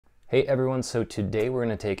Hey everyone, so today we're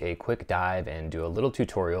going to take a quick dive and do a little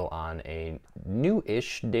tutorial on a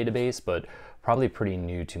new-ish database, but probably pretty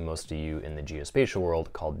new to most of you in the geospatial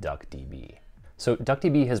world, called DuckDB. So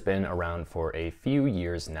DuckDB has been around for a few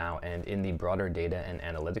years now, and in the broader data and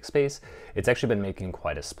analytics space, it's actually been making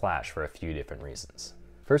quite a splash for a few different reasons.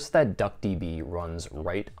 First, that DuckDB runs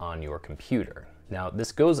right on your computer. Now,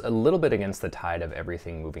 this goes a little bit against the tide of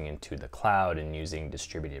everything moving into the cloud and using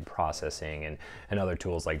distributed processing and other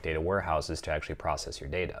tools like data warehouses to actually process your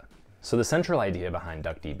data. So the central idea behind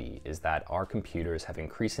DuckDB is that our computers have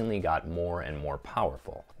increasingly got more and more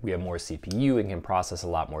powerful. We have more CPU and can process a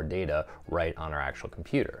lot more data right on our actual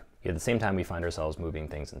computer. Yet at the same time, we find ourselves moving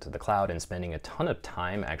things into the cloud and spending a ton of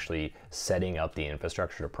time actually setting up the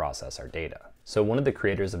infrastructure to process our data. So one of the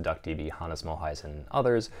creators of DuckDB, Hannes Mohaes and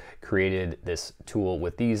others, created this tool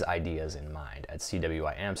with these ideas in mind at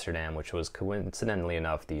CWI Amsterdam, which was coincidentally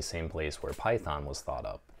enough the same place where Python was thought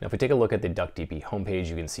up. Now, if we take a look at the DuckDB homepage,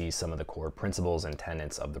 you can see some of the core principles and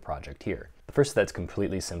tenets of the project here. The first, that's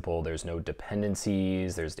completely simple. There's no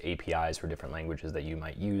dependencies, there's APIs for different languages that you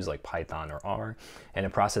might use like Python or R, and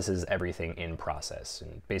it processes everything in process.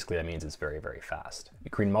 And basically that means it's very, very fast.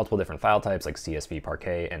 You create multiple different file types like CSV,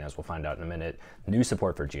 Parquet, and as we'll find out in a minute, new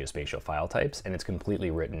support for geospatial file types, and it's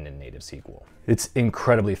completely written in native SQL. It's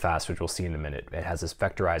incredibly fast, which we'll see in a minute. It has this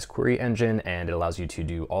vectorized query engine, and it allows you to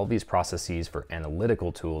do all these processes for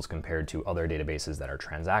analytical tools compared to other databases that are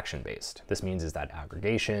transaction-based. This means is that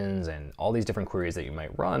aggregations and all these different queries that you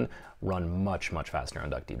might run much, much faster on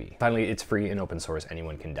DuckDB. Finally, it's free and open source.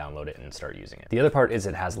 Anyone can download it and start using it. The other part is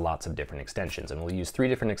it has lots of different extensions, and we'll use 3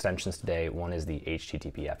 different extensions today. One is the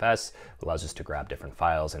HTTPFS, which allows us to grab different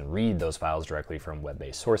files and read those files directly from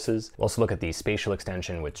web-based sources. We'll also look at the spatial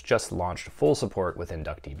extension, which just launched full support within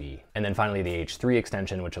DuckDB. And then finally, the H3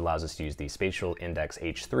 extension, which allows us to use the spatial index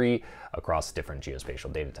H3 across different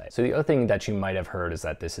geospatial data types. So the other thing that you might have heard is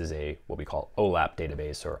that this is a what we call OLAP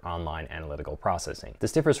database, or online analytical processing.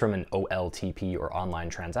 This differs from an OLTP, or online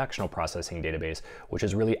transactional processing database, which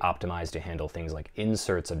is really optimized to handle things like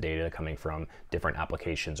inserts of data coming from different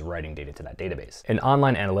applications writing data to that database. An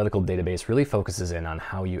online analytical database really focuses in on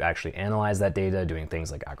how you actually analyze that data, doing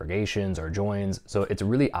things like aggregations or joins, so it's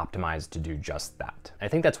really optimized to do just that. I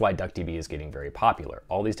think that's why DuckDB is getting very popular.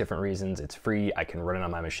 All these different reasons. It's free, I can run it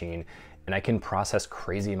on my machine, and I can process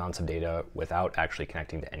crazy amounts of data without actually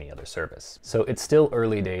connecting to any other service. So it's still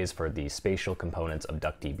early days for the spatial components of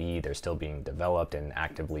DuckDB. They're still being developed and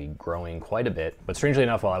actively growing quite a bit. But strangely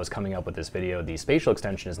enough, while I was coming up with this video, the spatial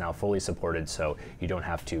extension is now fully supported, so you don't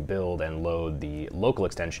have to build and load the local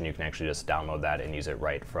extension. You can actually just download that and use it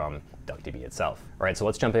right from DuckDB itself. All right, so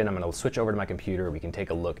let's jump in. I'm going to switch over to my computer. We can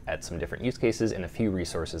take a look at some different use cases and a few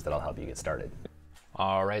resources that'll help you get started.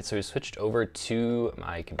 All right, so we switched over to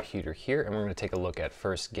my computer here, and we're going to take a look at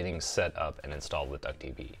first getting set up and installed with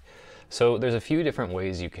DuckDB. So there's a few different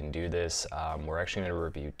ways you can do this. We're actually going to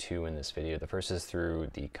review 2 in this video. The first is through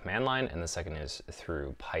the command line, and the second is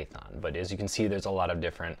through Python. But as you can see, there's a lot of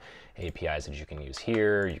different APIs that you can use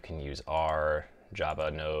here. You can use R, Java,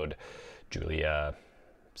 Node, Julia,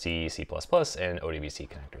 C, C++, and ODBC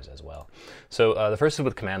connectors as well. So the first is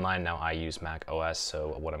with command line. Now I use Mac OS,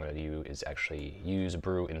 so what I'm going to do is actually use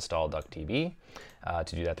brew install DuckDB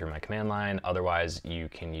to do that through my command line. Otherwise, you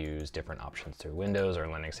can use different options through Windows or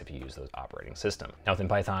Linux if you use those operating system. Now within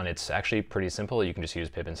Python, it's actually pretty simple. You can just use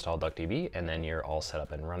pip install DuckDB, and then you're all set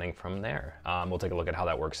up and running from there. We'll take a look at how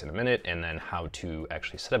that works in a minute, and then how to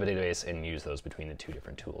actually set up a database and use those between the 2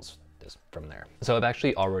 different tools from there. So I've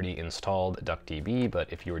actually already installed DuckDB,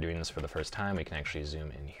 but if you were doing this for the first time, we can actually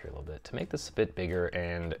zoom in here a little bit to make this a bit bigger.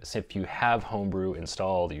 And if you have Homebrew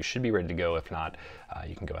installed, you should be ready to go. If not,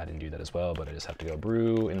 you can go ahead and do that as well, but I just have to go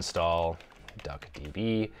brew install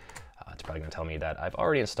DuckDB. It's probably gonna tell me that I've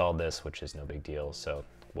already installed this, which is no big deal. So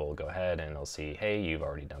we'll go ahead and I'll see, hey, you've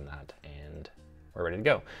already done that, and we're ready to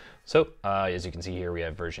go. So as you can see here, we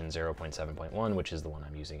have version 0.7.1, which is the one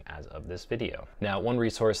I'm using as of this video. Now, one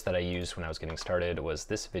resource that I used when I was getting started was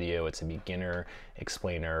this video. It's a beginner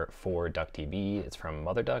explainer for DuckDB. It's from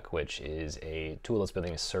MotherDuck, which is a tool that's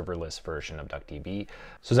building a serverless version of DuckDB.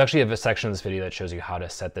 So there's actually a section of this video that shows you how to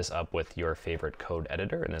set this up with your favorite code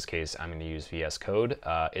editor. In this case, I'm going to use VS Code.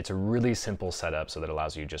 It's a really simple setup, so that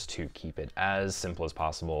allows you just to keep it as simple as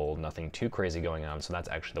possible, nothing too crazy going on. So that's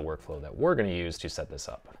actually the workflow that we're going to use to set this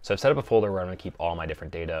up. So I've set up a folder where I'm going to keep all my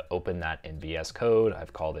different data, open that in VS Code.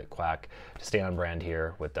 I've called it Quack to stay on brand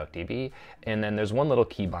here with DuckDB. And then there's one little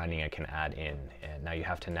key binding I can add in. And now you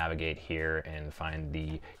have to navigate here and find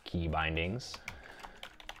the key bindings.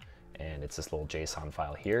 and it's this little JSON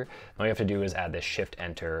file here. All you have to do is add this shift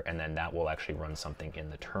enter, and then that will actually run something in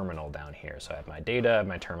the terminal down here. So I have my data, I have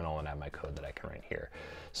my terminal, and I have my code that I can write here.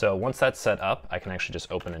 So once that's set up, I can actually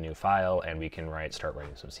just open a new file and we can start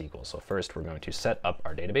writing some SQL. So first we're going to set up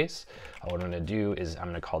our database. What I'm going to do is I'm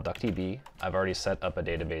going to call DuckDB. I've already set up a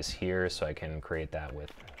database here, so I can create that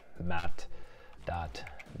with mat.db,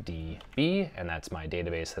 and that's my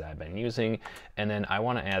database that I've been using. And then I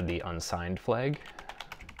want to add the unsigned flag,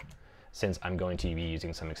 since I'm going to be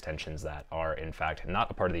using some extensions that are in fact not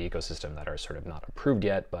a part of the ecosystem, that are sort of not approved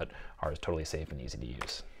yet, but are totally safe and easy to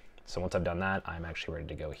use. So once I've done that, I'm actually ready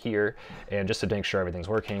to go here. And just to make sure everything's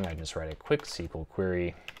working, I just write a quick SQL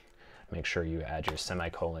query. Make sure you add your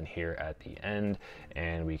semicolon here at the end,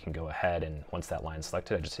 and we can go ahead, and once that line's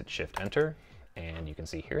selected, I just hit shift enter, and you can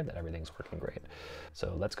see here that everything's working great.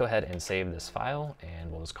 So let's go ahead and save this file,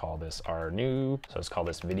 and we'll just call this our new, so let's call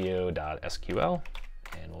this video.sql,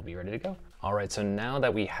 and we'll be ready to go. All right, so now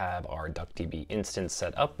that we have our DuckDB instance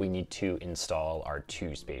set up, we need to install our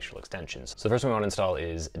 2 spatial extensions. So the first one we want to install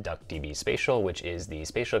is DuckDB Spatial, which is the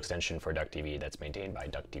spatial extension for DuckDB that's maintained by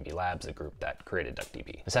DuckDB Labs, the group that created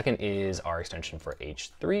DuckDB. The second is our extension for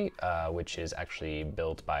H3, which is actually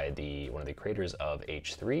built by one of the creators of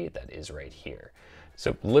H3, that is right here.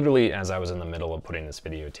 So literally, as I was in the middle of putting this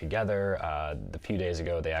video together, a few days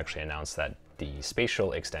ago, they actually announced that the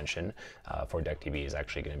spatial extension for DuckDB is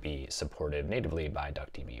actually going to be supported natively by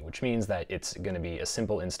DuckDB, which means that it's going to be a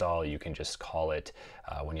simple install. You can just call it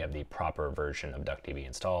when you have the proper version of DuckDB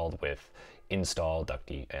installed with install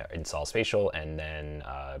spatial, and then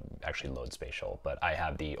actually load spatial. But I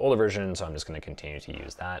have the older version, so I'm just going to continue to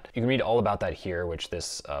use that. You can read all about that here, which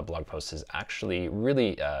this blog post is actually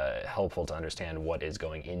really helpful to understand what is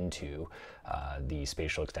going into the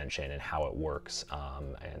spatial extension and how it works.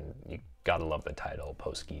 And you gotta love the title,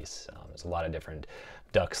 Post Geese. There's a lot of different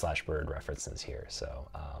duck/bird references here, so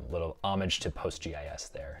little homage to Post GIS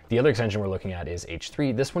there. The other extension we're looking at is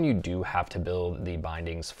H3. This one you do have to build the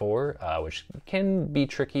bindings for, which can be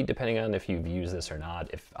tricky depending on if you've used this or not.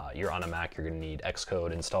 If you're on a Mac, you're gonna need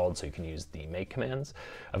Xcode installed, so you can use the make commands.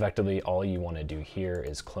 Effectively, all you wanna do here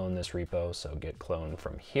is clone this repo, so git clone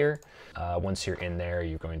from here. Once you're in there,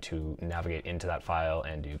 you're going to navigate into that file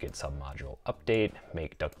and do git submodule update,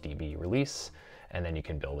 make DuckDB release, and then you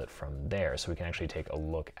can build it from there. So we can actually take a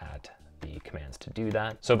look at the commands to do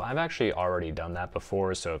that. So I've actually already done that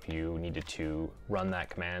before, so if you needed to run that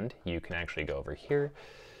command, you can actually go over here.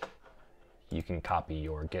 You can copy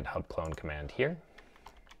your GitHub clone command here.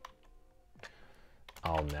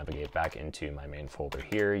 I'll navigate back into my main folder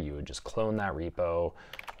here. You would just clone that repo,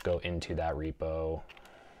 go into that repo,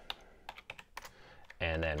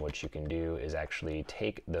 and then what you can do is actually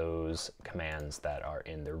take those commands that are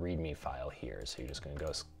in the README file here. So you're just going to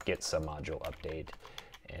go git submodule update,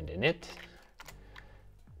 and init.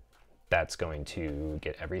 That's going to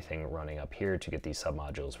get everything running up here to get these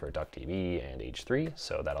submodules for DuckDB and H3.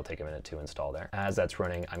 So that'll take a minute to install there. As that's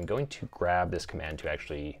running, I'm going to grab this command to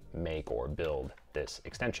actually make or build this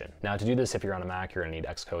extension. Now to do this, if you're on a Mac, you're gonna need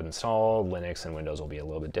Xcode installed. Linux and Windows will be a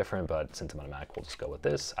little bit different, but since I'm on a Mac, we'll just go with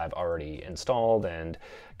this. I've already installed and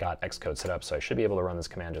got Xcode set up, so I should be able to run this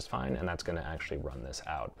command just fine, and that's gonna actually run this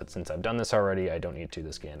out. But since I've done this already, I don't need to do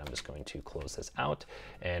this again. I'm just going to close this out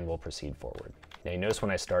and we'll proceed forward. Now you notice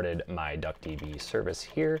when I started my DuckDB service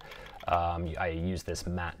here, I use this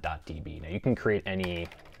mat.db. Now you can create any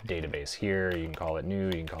database here. You can call it new,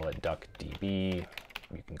 you can call it DuckDB,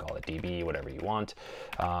 you can call it DB, whatever you want.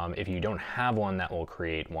 If you don't have one, that will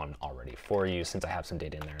create one already for you. Since I have some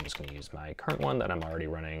data in there, I'm just gonna use my current one that I'm already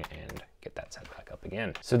running and get that set back up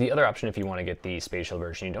again. So the other option, if you wanna get the spatial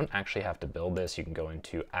version, you don't actually have to build this. You can go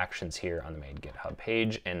into actions here on the main GitHub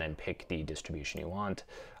page and then pick the distribution you want.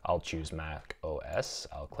 I'll choose Mac OS.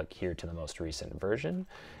 I'll click here to the most recent version,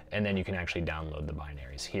 and then you can actually download the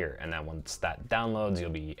binaries here. And then once that downloads, you'll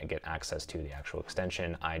get access to the actual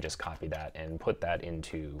extension. I just copy that and put that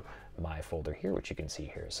into my folder here, which you can see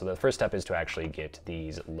here. So the first step is to actually get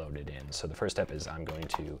these loaded in. So the first step is I'm going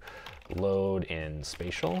to load in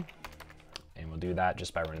spatial, and we'll do that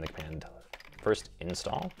just by running the command first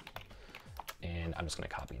install. And I'm just gonna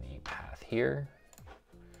copy the path here,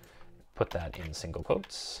 put that in single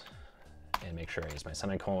quotes, and make sure I use my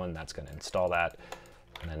semicolon. That's gonna install that.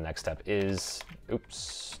 And then next step is,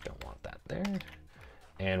 oops, don't want that there.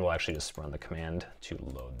 And we'll actually just run the command to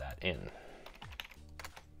load that in.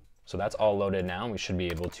 So that's all loaded now. We should be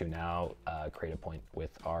able to now create a point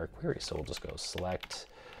with our query. So we'll just go select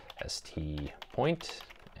st point,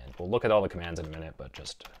 and we'll look at all the commands in a minute, but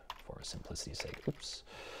just for simplicity's sake, oops.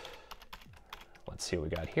 Let's see what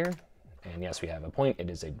we got here. And yes, we have a point. It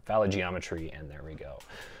is a valid geometry, and there we go.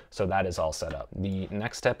 So that is all set up. The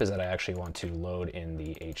next step is that I actually want to load in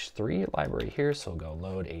the H3 library here. So we'll go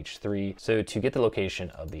load H3. So to get the location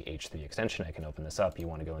of the H3 extension, I can open this up. You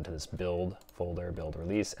want to go into this build folder, build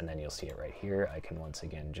release, and then you'll see it right here. I can once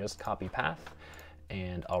again just copy path,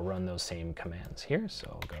 and I'll run those same commands here. So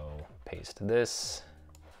I'll go paste this,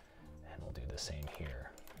 and we'll do the same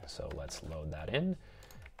here. So let's load that in,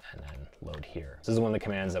 and then load here. This is one of the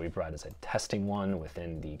commands that we provide as a testing one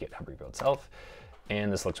within the GitHub repo itself.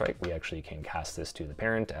 And this looks right. We actually can cast this to the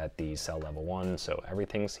parent at the cell level 1, so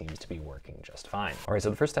everything seems to be working just fine. All right, so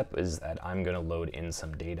the first step is that I'm going to load in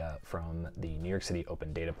some data from the New York City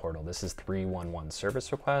Open Data Portal. This is 311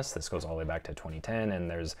 service request. This goes all the way back to 2010, and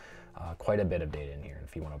there's quite a bit of data in here.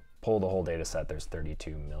 If you want to pull the whole data set, there's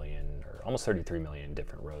 32 million or almost 33 million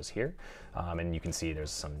different rows here. And you can see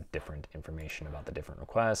there's some different information about the different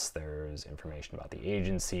requests. There's information about the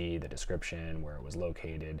agency, the description, where it was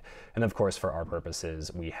located. And of course, for our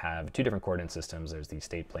purposes, we have two different coordinate systems. There's the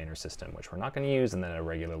state planar system, which we're not going to use, and then a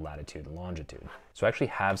regular latitude and longitude. So I actually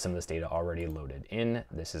have some of this data already loaded in.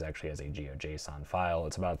 This is actually as a GeoJSON file.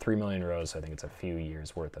 It's about 3 million rows, so I think it's a few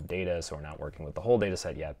years worth of data. So we're not working with the whole data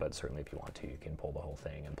set yet, but certainly if you want to, you can pull the whole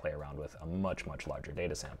thing and play around with a much, much larger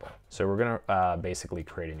data sample. So we're going to basically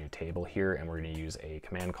create a new table here, and we're going to use a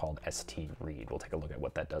command called stread. We'll take a look at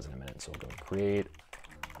what that does in a minute. So we'll go create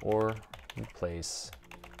or replace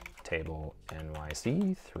table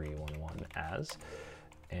NYC 311 as,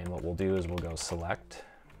 and what we'll do is we'll go select,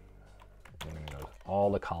 we're going to go all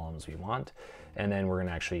the columns we want, and then we're going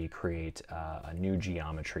to actually create a new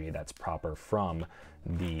geometry that's proper from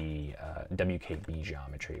the WKB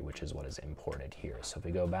geometry, which is what is imported here. So if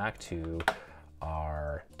we go back to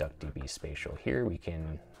our DuckDB spatial here, we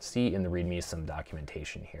can see in the README some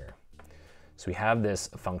documentation here. So we have this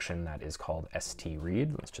function that is called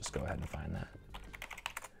stread. Let's just go ahead and find that.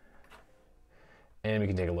 And we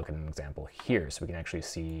can take a look at an example here. So we can actually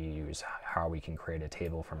use how we can create a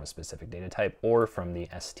table from a specific data type or from the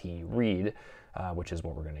stread, which is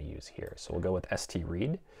what we're going to use here. So we'll go with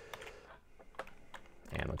stread.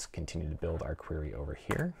 And let's continue to build our query over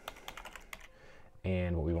here.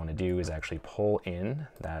 And what we want to do is actually pull in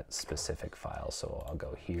that specific file. So I'll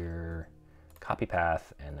go here, copy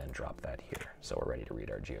path, and then drop that here. So we're ready to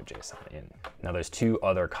read our GeoJSON in. Now there's two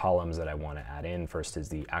other columns that I want to add in. First is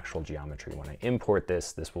the actual geometry. When I import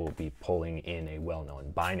this, this will be pulling in a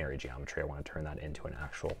well-known binary geometry. I want to turn that into an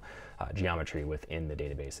actual geometry within the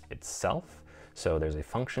database itself. So there's a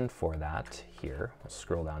function for that here. We'll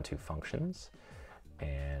scroll down to functions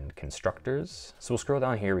and constructors. So we'll scroll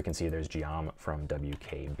down here, we can see there's geom from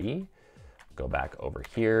WKB. Go back over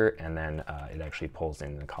here, and then it actually pulls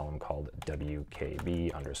in a column called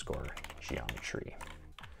WKB underscore geometry.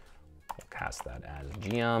 We'll cast that as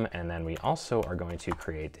geom, and then we also are going to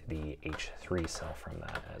create the H3 cell from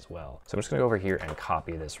that as well. So I'm just going to go over here and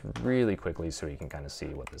copy this really quickly so you can kind of see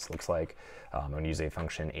what this looks like. I'm going to use a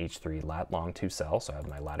function H3 lat long to cell, so I have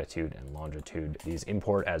my latitude and longitude. These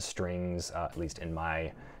import as strings, at least in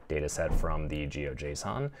my data set, from the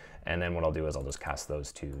GeoJSON, and then what I'll do is I'll just cast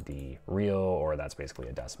those to the real, or that's basically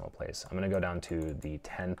a decimal place. I'm going to go down to the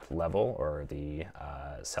 10th level, or the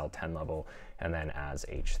cell 10 level, and then as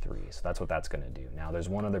H3. So that's what that's going to do. Now there's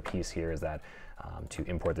one other piece here, is that to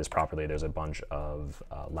import this properly, there's a bunch of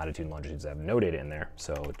latitude and longitudes that have no data in there.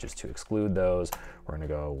 So just to exclude those, we're going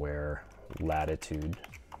to go where latitude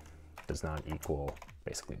does not equal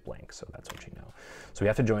basically blank, so that's what you know. So we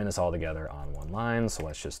have to join this all together on one line, so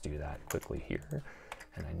let's just do that quickly here.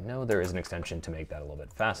 And I know there is an extension to make that a little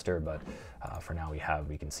bit faster, but for now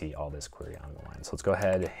we can see all this query on the line. So let's go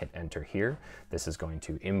ahead, hit enter here. This is going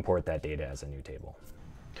to import that data as a new table.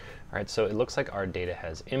 All right, so it looks like our data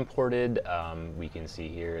has imported. We can see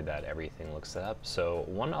here that everything looks set up. So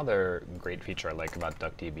one other great feature I like about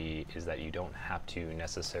DuckDB is that you don't have to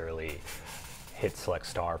necessarily hit select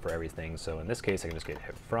star for everything. So in this case, I can just get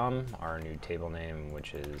hit from our new table name,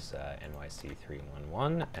 which is NYC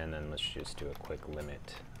 311, and then let's just do a quick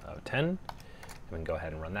limit of 10. And we can go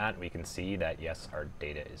ahead and run that. We can see that, yes, our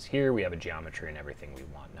data is here. We have a geometry and everything we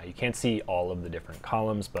want. Now you can't see all of the different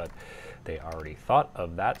columns, but they already thought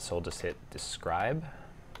of that. So I'll just hit describe.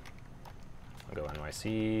 I'll go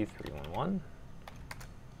NYC 311.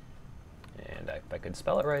 And if I could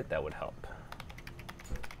spell it right, that would help.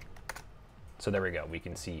 So there we go. We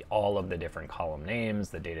can see all of the different column names,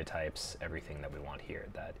 the data types, everything that we want here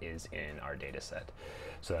that is in our data set.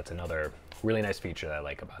 So that's another really nice feature that I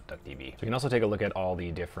like about DuckDB. So we can also take a look at all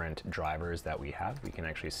the different drivers that we have. We can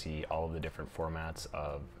actually see all of the different formats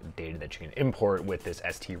of data that you can import with this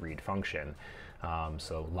stread function.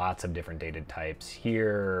 So lots of different data types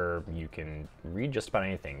here. You can read just about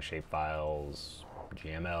anything, shape files,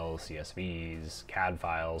 GML, CSVs, CAD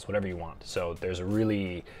files, whatever you want. So there's a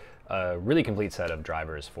really complete set of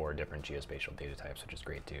drivers for different geospatial data types, which is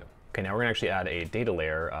great too. Okay, now we're gonna actually add a data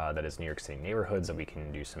layer that is New York City neighborhoods that we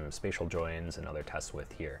can do some spatial joins and other tests with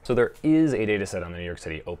here. So there is a data set on the New York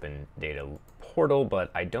City Open Data portal,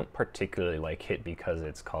 but I don't particularly like it because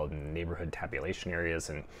it's called neighborhood tabulation areas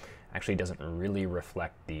and actually doesn't really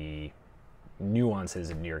reflect the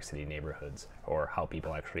nuances in New York City neighborhoods or how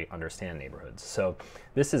people actually understand neighborhoods. So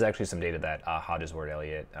this is actually some data that Hodges Ward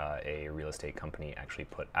Elliott, a real estate company, actually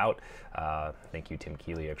put out. Thank you, Tim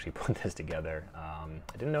Keeley, actually put this together. I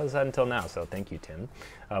didn't notice that until now, so thank you, Tim.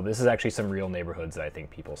 But this is actually some real neighborhoods that I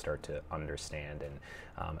think people start to understand and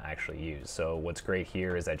actually use. So what's great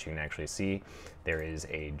here is that you can actually see there is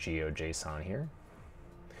a GeoJSON here.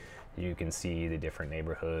 You can see the different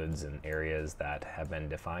neighborhoods and areas that have been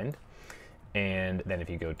defined. And then if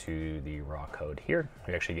you go to the raw code here,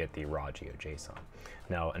 we actually get the raw GeoJSON.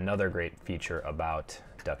 Now, another great feature about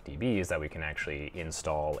DuckDB is that we can actually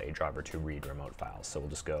install a driver to read remote files. So we'll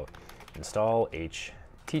just go install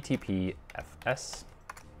HTTPFS.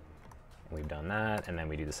 We've done that, and then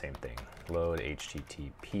we do the same thing. Load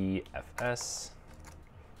HTTPFS,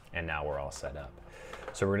 and now we're all set up.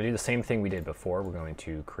 So we're gonna do the same thing we did before. We're going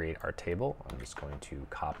to create our table. I'm just going to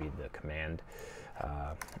copy the command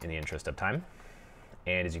in the interest of time.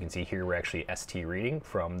 And as you can see here, we're actually ST reading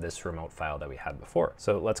from this remote file that we had before.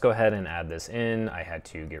 So let's go ahead and add this in. I had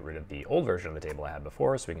to get rid of the old version of the table I had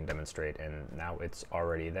before so we can demonstrate, and now it's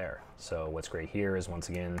already there. So what's great here is, once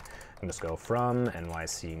again, I'm just go from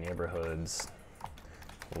NYC neighborhoods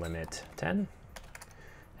limit 10.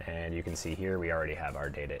 And you can see here we already have our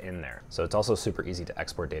data in there. So it's also super easy to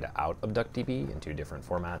export data out of DuckDB into different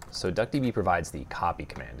formats. So DuckDB provides the copy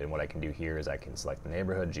command, and what I can do here is I can select the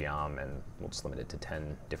neighborhood, geom, and we'll just limit it to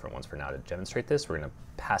 10 different ones for now to demonstrate this. We're gonna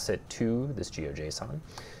pass it to this GeoJSON.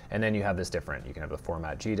 And then you have this different, you can have the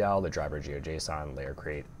format GDAL, the driver GeoJSON, layer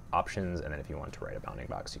create options, and then if you want to write a bounding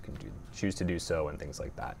box, you can choose to do so, and things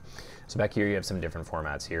like that. So back here you have some different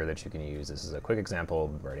formats here that you can use. This is a quick example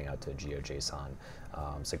of writing out to GeoJSON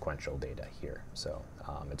sequential data here. So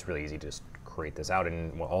it's really easy to just create this out,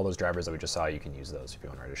 and all those drivers that we just saw, you can use those. If you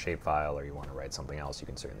want to write a shapefile or you want to write something else, you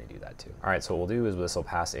can certainly do that too. All right, so what we'll do is this will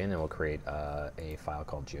pass in and we'll create a file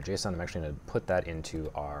called GeoJSON. I'm actually going to put that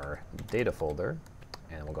into our data folder,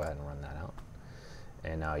 and we'll go ahead and run that out.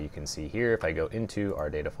 And now you can see here, if I go into our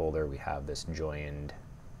data folder, we have this joined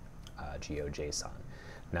GeoJSON.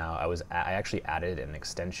 Now, I actually added an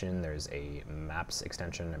extension. There's a maps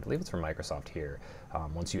extension. I believe it's from Microsoft here.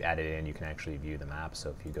 Once you add it in, you can actually view the map. So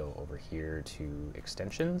if you go over here to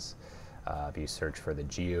extensions, if you search for the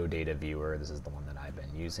GeoData viewer, this is the one that I've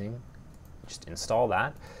been using. Just install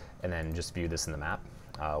that, and then just view this in the map.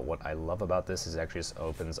 What I love about this is it actually just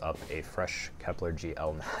opens up a fresh Kepler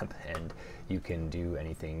GL map, and you can do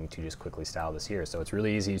anything to just quickly style this here. So it's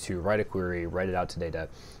really easy to write a query, write it out to data,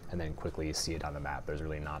 and then quickly see it on the map. There's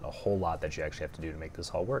really not a whole lot that you actually have to do to make this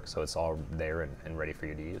all work. So it's all there and ready for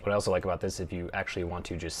you to use. What I also like about this, if you actually want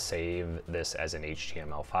to just save this as an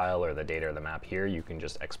HTML file or the data or the map here, you can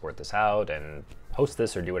just export this out and host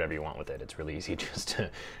this or do whatever you want with it. It's really easy just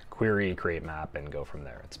to query, create map, and go from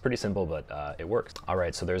there. It's pretty simple, but it works. All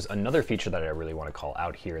right, so there's another feature that I really want to call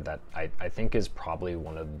out here that I think is probably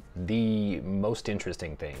one of the most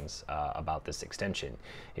interesting things about this extension,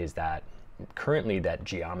 is that currently that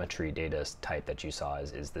geometry data type that you saw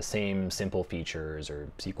is the same simple features or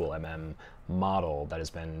SQL model that has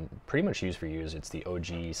been pretty much used for years. It's the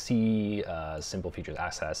OGC, simple features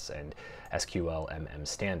access, and SQL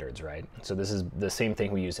standards, right? So this is the same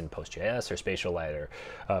thing we use in PostGIS or SpatialLite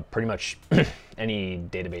or pretty much any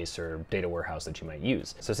database or data warehouse that you might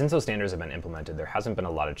use. So since those standards have been implemented, there hasn't been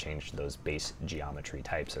a lot of change to those base geometry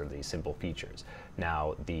types or these simple features.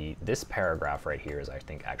 Now, this paragraph right here is, I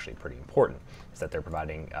think, actually pretty important, is that they're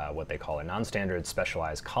providing what they call a non-standard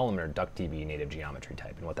specialized columnar DuckDB native geometry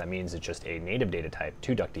type. And what that means is just a native data type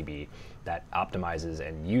to DuckDB that optimizes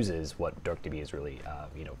and uses what DuckDB is really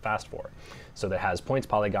fast for. So that has points,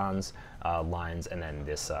 polygons, lines, and then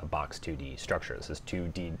this box 2D structure. This is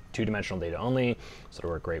two-dimensional data only, so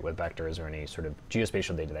it'll work great with vectors or any sort of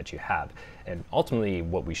geospatial data that you have. And ultimately,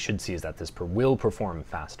 what we should see is that this will perform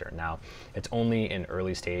faster. Now, it's only in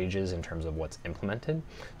early stages in terms of what's implemented,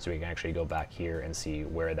 so we can actually go back here and see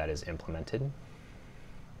where that is implemented.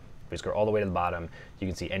 If we scroll all the way to the bottom, you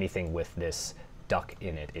can see anything with this duck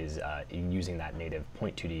in it is using that native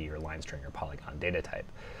point 2D or line string or polygon data type.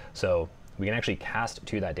 So we can actually cast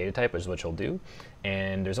to that data type, which is what you'll do.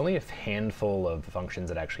 And there's only a handful of functions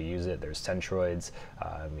that actually use it. There's centroids,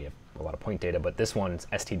 we have a lot of point data, but this one,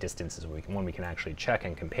 st_distance, is one we can actually check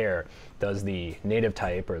and compare. Does the native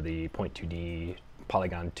type or the point 2D,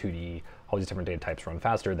 polygon 2D, all these different data types run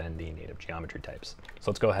faster than the native geometry types? So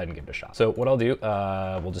let's go ahead and give it a shot. So what I'll do,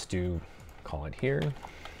 we'll just call it here,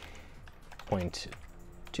 point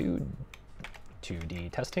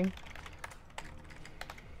 2D testing.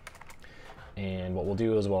 And what we'll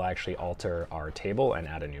do is we'll actually alter our table and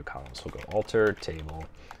add a new column. So we'll go alter table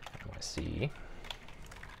NYC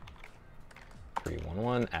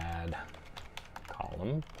 311, add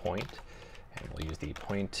column point, and we'll use the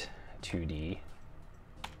point 2D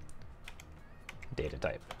data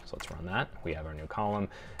type. So let's run that. We have our new column,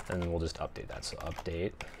 and we'll just update that. So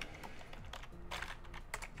update,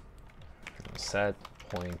 set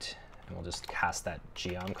point, and we'll just cast that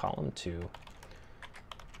geom column to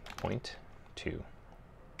point 2,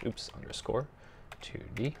 underscore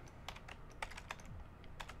 2D.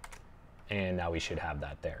 And now we should have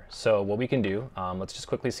that there. So what we can do, let's just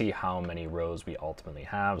quickly see how many rows we ultimately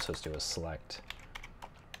have. So let's do a select.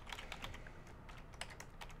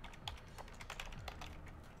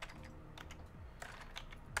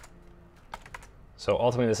 So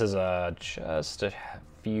ultimately this is just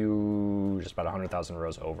about 100,000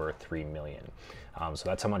 rows over 3 million. So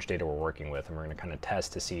that's how much data we're working with, and we're going to kind of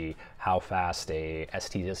test to see how fast a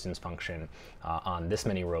st_distance function on this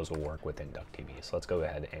many rows will work within DuckDB. So let's go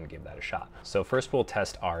ahead and give that a shot. So first we'll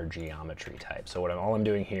test our geometry type. So all I'm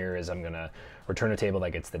doing here is I'm going to return a table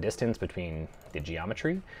that gets the distance between the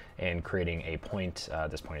geometry and creating a point.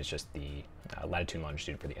 This point is just the latitude and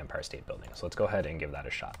longitude for the Empire State Building. So let's go ahead and give that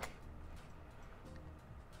a shot.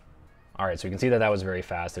 All right, so you can see that that was very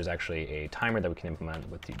fast. There's actually a timer that we can implement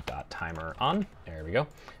with the .timer on. There we go.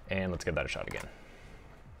 And let's give that a shot again.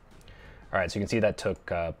 All right, so you can see that took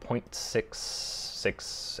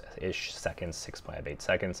 0.66-ish seconds, 6.58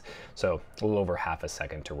 seconds. So a little over half a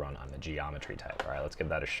second to run on the geometry type. All right, let's give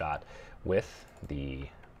that a shot with the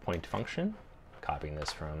point function. Copying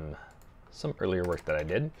this from some earlier work that I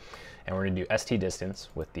did. And we're going to do st_distance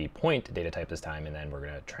with the point data type this time, and then we're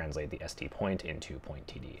going to translate the st_point into point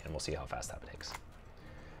TD, and we'll see how fast that takes.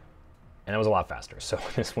 And that was a lot faster. So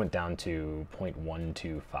this went down to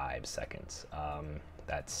 0.125 seconds.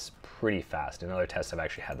 That's pretty fast. In other tests, I've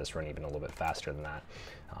actually had this run even a little bit faster than that.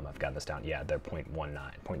 I've gotten this down, yeah, they're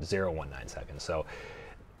 0.19 seconds. So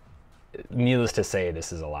needless to say,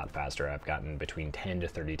 this is a lot faster. I've gotten between 10 to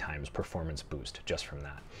 30 times performance boost just from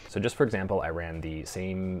that. So just for example, I ran the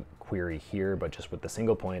same query here, but just with the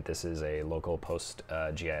single point. This is a local post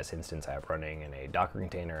GIS instance I have running in a Docker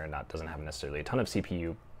container, and that doesn't have necessarily a ton of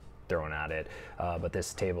CPU thrown at it, but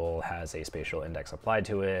this table has a spatial index applied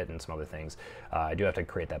to it and some other things. I do have to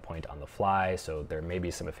create that point on the fly, so there may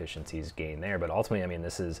be some efficiencies gained there, but ultimately, I mean,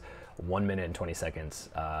 this is 1 minute and 20 seconds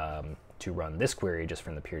to run this query just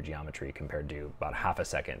from the pure geometry, compared to about half a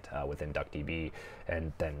second within DuckDB,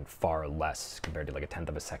 and then far less compared to like 1/10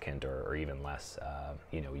 of a second or even less,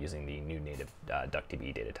 you know, using the new native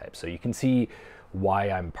DuckDB data type. So you can see why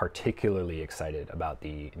I'm particularly excited about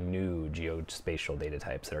the new geospatial data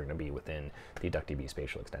types that are going to be within the DuckDB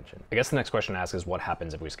spatial extension. I guess the next question to ask is what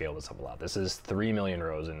happens if we scale this up a lot? This is 3 million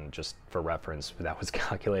rows, and just for reference, that was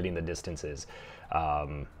calculating the distances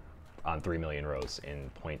on 3 million rows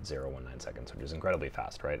in 0.019 seconds, which is incredibly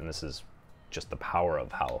fast, right? And this is just the power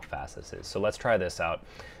of how fast this is. So let's try this out.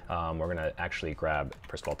 We're going to actually grab,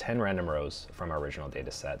 first of all, 10 random rows from our original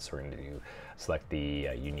data set. So we're going to select the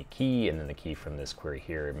unique key, and then the key from this query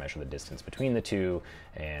here, measure the distance between the two,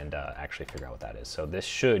 and actually figure out what that is. So this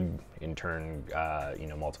should, in turn, you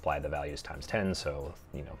know, multiply the values times 10. So,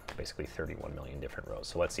 you know, basically 31 million different rows.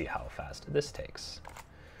 So let's see how fast this takes.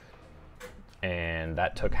 And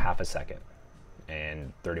that took half a second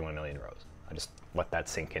and 31 million rows. I just let that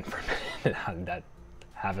sink in for a minute. That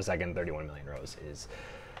half a second, 31 million rows is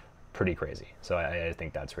pretty crazy. So I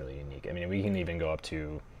think that's really unique. I mean, we can even go up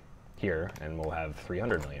to here and we'll have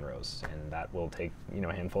 300 million rows, and that will take, you know,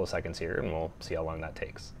 a handful of seconds here, and we'll see how long that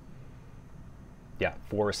takes. Yeah,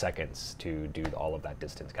 4 seconds to do all of that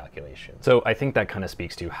distance calculation. So I think that kind of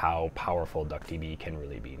speaks to how powerful DuckDB can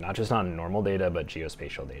really be, not just on normal data, but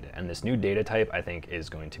geospatial data. And this new data type, I think, is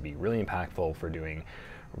going to be really impactful for doing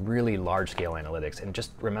really large-scale analytics. And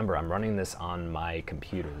just remember, I'm running this on my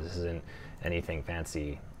computer. This isn't anything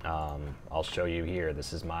fancy. I'll show you here.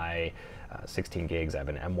 This is my 16 gigs. I have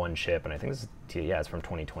an M1 chip, and I think this is, yeah, it's from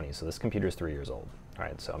 2020. So this computer is 3 years old. All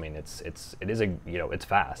right, so I mean, it is a, you know, it's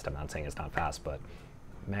fast. I'm not saying it's not fast, but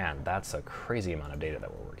man, that's a crazy amount of data that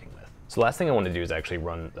we're working with. So the last thing I want to do is actually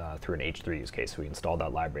run through an H3 use case. So we installed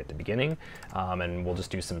that library at the beginning, and we'll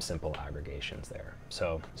just do some simple aggregations there.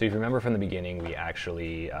 So if you remember from the beginning, we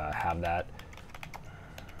actually have that.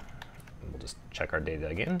 We'll just check our data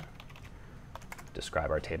again,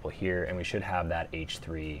 describe our table here, and we should have that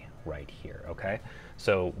H3 right here, okay?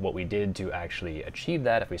 So what we did to actually achieve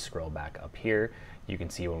that, if we scroll back up here, you can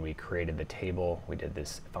see when we created the table, we did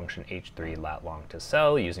this function H3 lat long to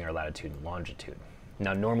cell using our latitude and longitude.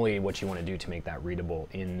 Now, normally what you want to do to make that readable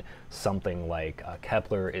in something like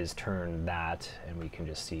Kepler is turn that, and we can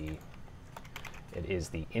just see it is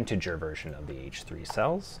the integer version of the H3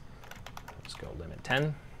 cells. Let's go limit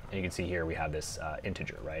 10. And you can see here we have this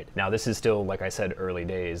integer, right? Now this is still, like I said, early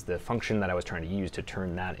days. The function that I was trying to use to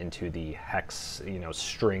turn that into the hex,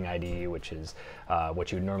 string ID, which is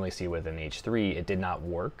what you would normally see with an H3, it did not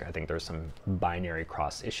work. I think there's some binary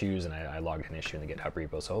cross issues, and I logged an issue in the GitHub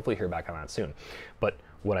repo, so hopefully hear back on that soon. But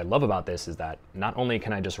what I love about this is that not only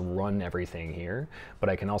can I just run everything here, but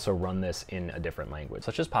I can also run this in a different language.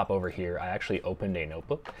 Let's just pop over here. I actually opened a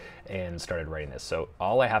notebook and started writing this. So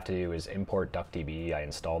all I have to do is import DuckDB. I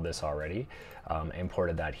installed this already,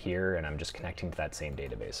 imported that here, and I'm just connecting to that same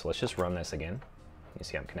database. So let's just run this again. You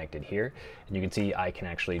see I'm connected here, and you can see I can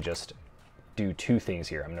actually just do two things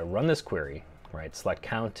here. I'm going to run this query, right? Select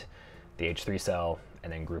count, the H3 cell,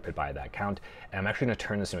 and then group it by that count. And I'm actually going to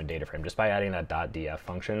turn this into a data frame. Just by adding that .df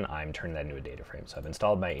function, I'm turning that into a data frame. So I've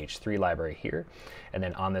installed my H3 library here, and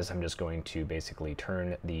then on this I'm just going to basically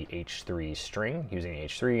turn the H3 string using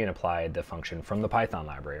H3 and apply the function from the Python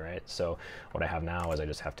library, right? So what I have now is I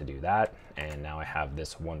just have to do that, and now I have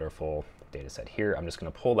this wonderful data set here. I'm just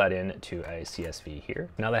going to pull that in to a CSV here.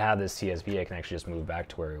 Now that I have this CSV, I can actually just move back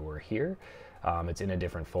to where we were here. It's in a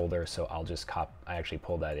different folder, so I'll just I actually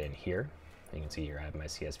pulled that in here. You can see here I have my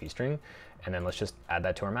CSV string, and then let's just add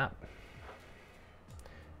that to our map.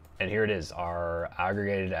 And here it is, our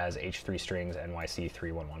aggregated as H3 strings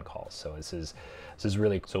NYC311 calls. So this is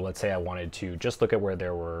really, so let's say I wanted to just look at where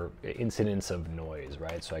there were incidents of noise,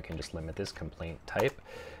 right? So I can just limit this complaint type.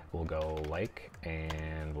 We'll go like,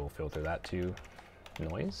 and we'll filter that to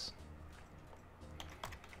noise.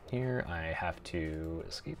 Here I have to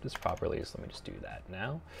escape this properly, so let me just do that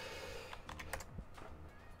now.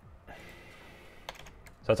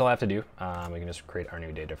 So that's all I have to do. We can just create our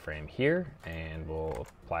new data frame here, and we'll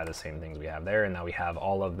apply the same things we have there. And now we have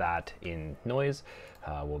all of that in noise.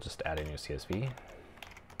 We'll just add a new CSV.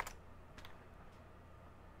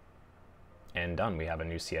 And done. We have a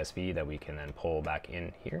new CSV that we can then pull back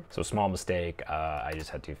in here. So small mistake, I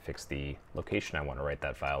just had to fix the location I want to write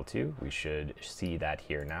that file to. We should see that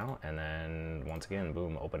here now. And then once again,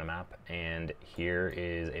 boom, open a map. And here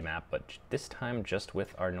is a map, but this time just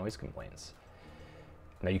with our noise complaints.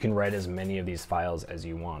 Now you can write as many of these files as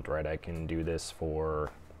you want, right? I can do this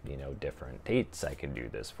for, different dates. I can do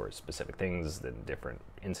this for specific things, the different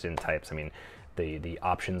incident types. I mean, the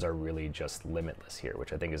options are really just limitless here,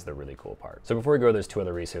 which I think is the really cool part. So before we go, there's two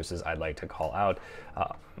other resources I'd like to call out.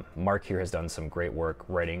 Mark here has done some great work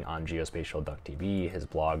writing on geospatial DuckDB. His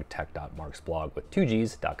blog, tech.marksblog with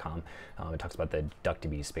 2gs.com. It talks about the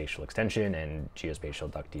DuckDB spatial extension and geospatial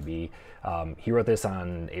DuckDB. He wrote this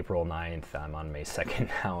on April 9th. I'm on May 2nd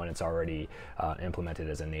now, and it's already implemented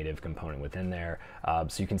as a native component within there.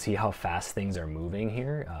 So you can see how fast things are moving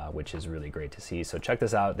here, which is really great to see. So check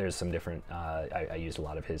this out. There's some different I used a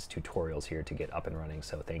lot of his tutorials here to get up and running,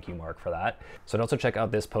 so thank you, Mark, for that. So and also check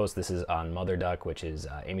out this post. This is on MotherDuck, which is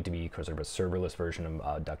aiming to be sort of a serverless version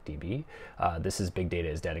of DuckDB. This is Big Data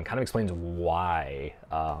is Dead, and kind of explains why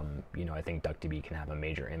I think DuckDB can have a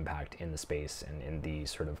major impact in the space and in the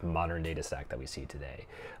sort of modern data stack that we see today.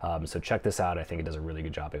 So check this out. I think it does a really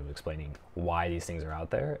good job of explaining why these things are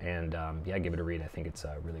out there, and yeah, give it a read. I think it's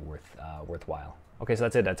really worthwhile. Okay, so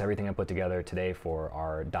that's it. That's everything I put together today for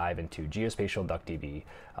our dive into geospatial DuckDB.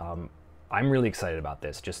 I'm really excited about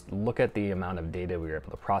this. Just look at the amount of data we were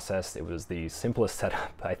able to process. It was the simplest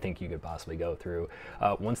setup I think you could possibly go through.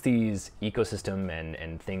 Once these ecosystem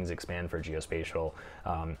and things expand for geospatial,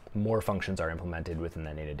 more functions are implemented within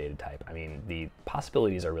that native data type. I mean, the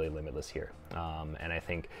possibilities are really limitless here. And I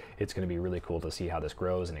think it's going to be really cool to see how this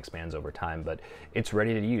grows and expands over time, but it's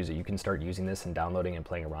ready to use. You can start using this and downloading and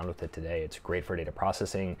playing around with it today. It's great for data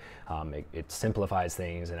processing. It simplifies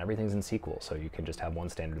things, and everything's in SQL, so you can just have one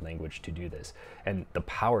standard language to do this. And the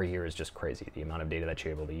power here is just crazy, the amount of data that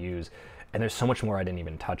you're able to use. And there's so much more I didn't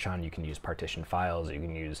even touch on. You can use partition files, you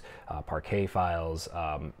can use Parquet files,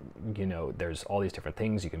 there's all these different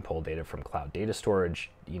things. You can pull data from cloud data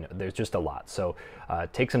storage. There's just a lot. So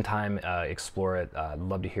take some time, explore it. I'd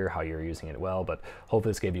love to hear how you're using it well, but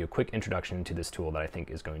hopefully this gave you a quick introduction to this tool that I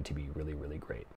think is going to be really, really great.